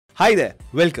Hi there,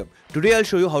 welcome. Today I'll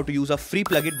show you how to use a free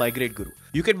plugin MigrateGuru.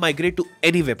 You can migrate to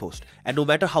any web host, and no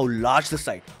matter how large the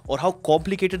site or how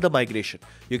complicated the migration,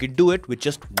 you can do it with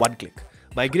just one click.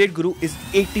 MigrateGuru is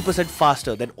 80%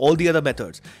 faster than all the other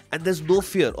methods, and there's no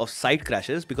fear of site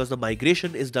crashes because the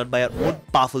migration is done by our own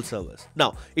powerful servers.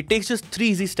 Now, it takes just 3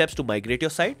 easy steps to migrate your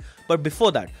site, but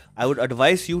before that, I would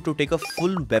advise you to take a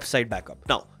full website backup.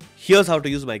 Now, here's how to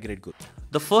use MigrateGuru.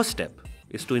 The first step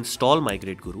is to install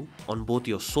MigrateGuru on both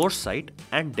your source site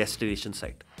and destination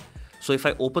site. So if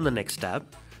I open the next tab,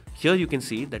 here you can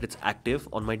see that it's active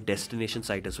on my destination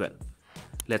site as well.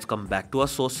 Let's come back to our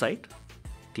source site,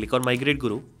 click on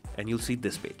MigrateGuru, and you'll see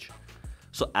this page.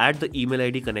 So add the email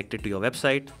ID connected to your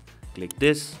website, click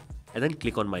this, and then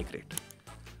click on Migrate.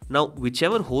 Now,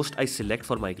 whichever host I select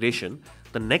for migration,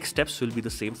 the next steps will be the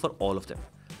same for all of them.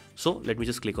 So let me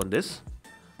just click on this.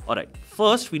 Alright,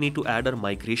 first we need to add our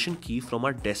migration key from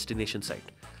our destination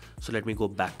site. So let me go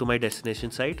back to my destination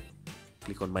site,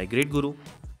 click on MigrateGuru,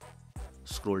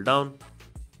 scroll down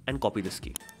and copy this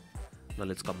key. Now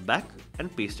let's come back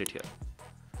and paste it here.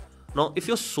 Now if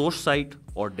your source site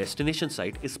or destination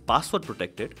site is password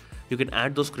protected, you can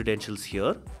add those credentials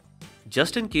here.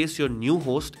 Just in case your new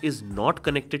host is not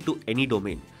connected to any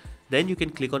domain, then you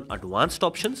can click on advanced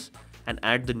options and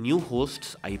add the new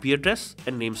host's IP address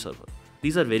and name server.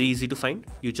 These are very easy to find.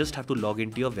 You just have to log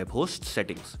into your web host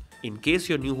settings. In case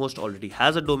your new host already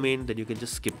has a domain, then you can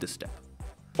just skip this step.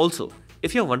 Also,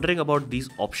 if you're wondering about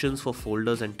these options for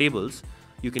folders and tables,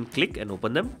 you can click and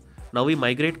open them. Now we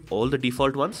migrate all the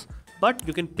default ones, but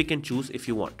you can pick and choose if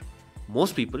you want.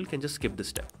 Most people can just skip this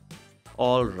step.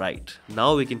 Alright,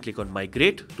 now we can click on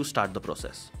migrate to start the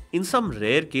process. In some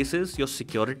rare cases, your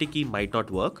security key might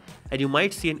not work and you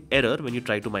might see an error when you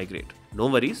try to migrate. No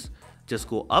worries, just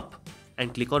go up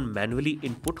and click on manually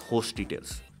input host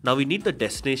details. Now we need the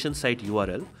destination site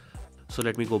URL. So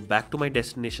let me go back to my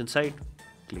destination site,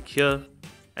 click here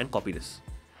and copy this.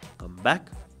 Come back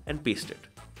and paste it.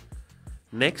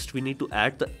 Next, we need to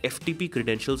add the FTP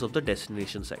credentials of the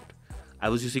destination site. I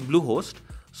was using Bluehost,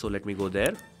 so let me go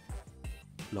there,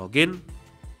 log in,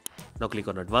 now click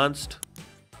on advanced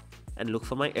and look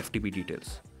for my FTP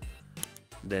details.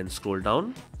 Then scroll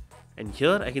down and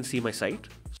here I can see my site.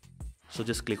 So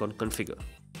just click on configure.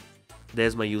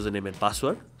 There's my username and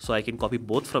password. So I can copy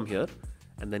both from here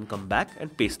and then come back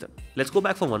and paste them. Let's go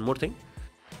back for one more thing.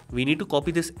 We need to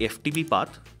copy this FTP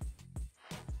path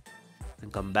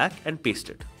and come back and paste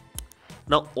it.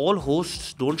 Now all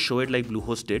hosts don't show it like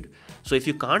Bluehost did. So if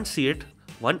you can't see it,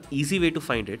 one easy way to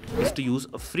find it is to use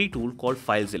a free tool called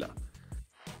Filezilla.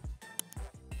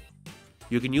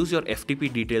 You can use your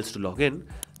FTP details to log in.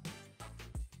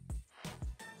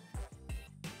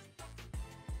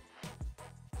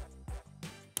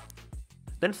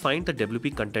 Then find the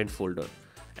WP content folder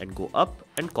and go up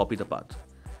and copy the path.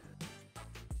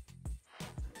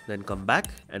 Then come back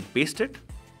and paste it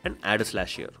and add a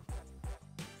slash here.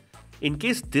 In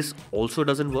case this also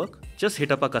doesn't work, just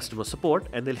hit up our customer support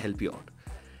and they'll help you out.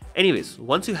 Anyways,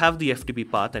 once you have the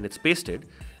FTP path and it's pasted,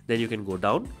 then you can go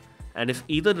down, and if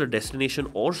either the destination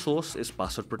or source is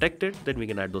password protected, then we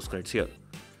can add those credits here.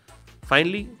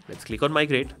 Finally, let's click on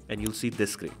migrate and you'll see this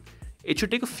screen. It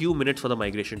should take a few minutes for the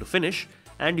migration to finish,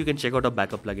 and you can check out a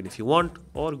backup plugin if you want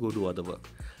or go do other work.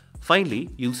 Finally,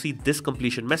 you'll see this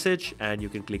completion message and you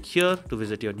can click here to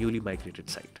visit your newly migrated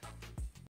site.